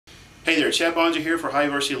Hey there, Chad Bonja here for High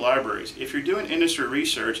University Libraries. If you're doing industry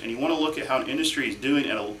research and you want to look at how an industry is doing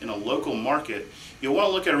in a local market, you'll want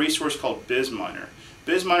to look at a resource called Bizminer.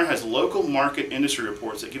 Bizminer has local market industry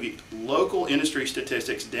reports that give you local industry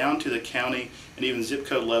statistics down to the county and even zip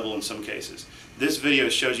code level in some cases. This video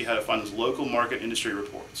shows you how to find those local market industry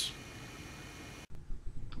reports.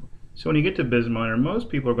 So when you get to Bizminer, most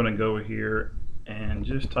people are going to go here and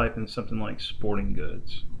just type in something like sporting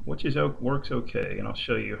goods, which works okay, and I'll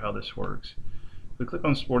show you how this works. If we click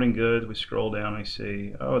on sporting goods, we scroll down and we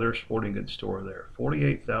see, oh, there's a sporting goods store there,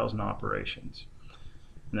 48,000 operations,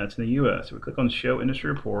 and that's in the US. If we click on show industry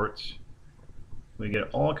reports, we get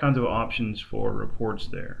all kinds of options for reports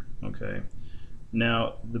there. Okay,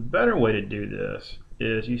 now the better way to do this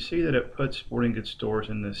is you see that it puts sporting goods stores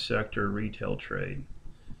in this sector retail trade.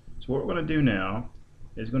 So what we're going to do now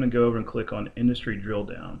is going to go over and click on industry drill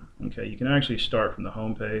down. Okay, you can actually start from the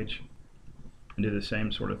home page and do the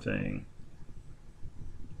same sort of thing.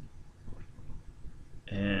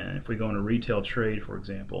 And if we go into retail trade, for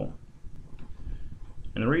example,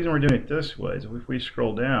 and the reason we're doing it this way is if we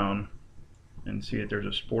scroll down and see that there's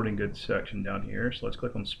a sporting goods section down here. So let's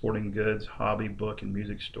click on sporting goods, hobby, book, and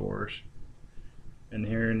music stores. And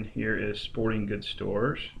here is sporting goods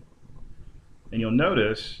stores. And you'll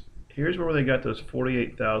notice here's where they got those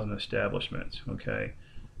 48,000 establishments, okay?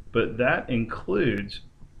 But that includes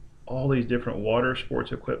all these different water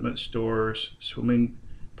sports equipment stores, swimming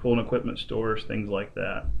pool and equipment stores, things like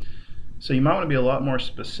that. So you might want to be a lot more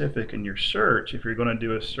specific in your search if you're going to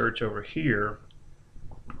do a search over here,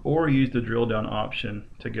 or use the drill down option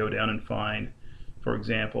to go down and find, for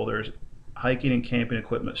example, there's hiking and camping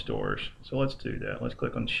equipment stores. So let's do that. Let's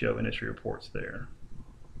click on show industry reports there.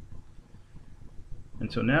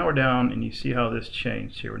 And so now we're down, and you see how this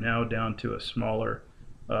changed here. We're now down to a smaller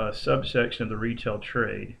subsection of the retail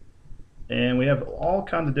trade. And we have all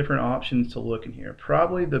kinds of different options to look in here.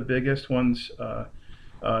 Probably the biggest ones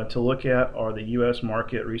to look at are the US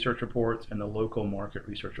market research reports and the local market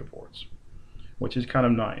research reports, which is kind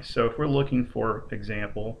of nice. So if we're looking, for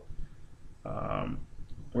example,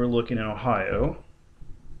 we're looking in Ohio.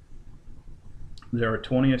 There are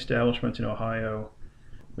 20 establishments in Ohio.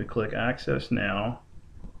 We click Access Now.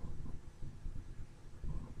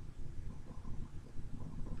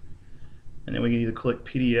 And then we can either click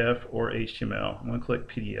PDF or HTML. I'm going to click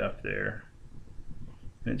PDF there.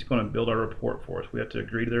 And it's going to build our report for us. We have to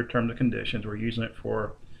agree to their terms and conditions. We're using it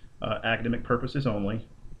for academic purposes only.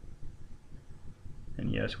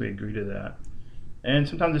 And yes, we agree to that. And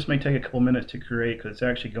sometimes this may take a couple minutes to create because it's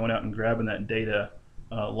actually going out and grabbing that data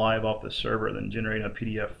live off the server and then generating a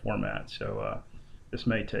PDF format. So this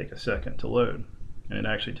may take a second to load. And it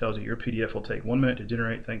actually tells you your PDF will take 1 minute to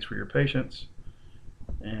generate. Thanks for your patience.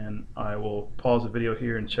 And I will pause the video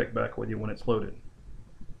here and check back with you when it's loaded.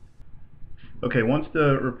 Okay, once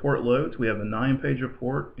the report loads, we have a 9-page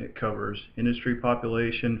report. It covers industry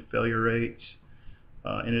population, failure rates,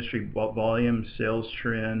 industry volume, sales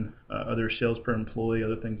trend, other sales per employee,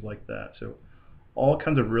 other things like that. So all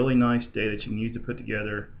kinds of really nice data that you can use to put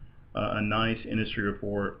together a nice industry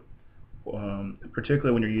report,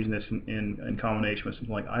 particularly when you're using this in combination with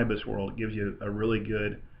something like IBIS World. It gives you a really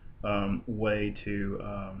good way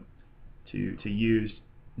to use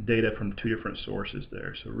data from 2 different sources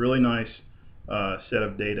there. So really nice set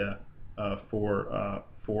of data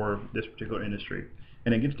for this particular industry.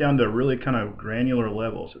 And it gets down to really kind of granular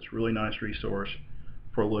levels. It's a really nice resource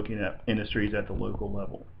for looking at industries at the local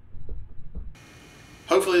level.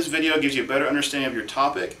 Hopefully this video gives you a better understanding of your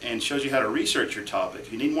topic and shows you how to research your topic.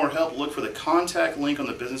 If you need more help, look for the contact link on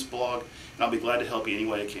the business blog, and I'll be glad to help you any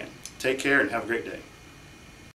way I can. Take care and have a great day.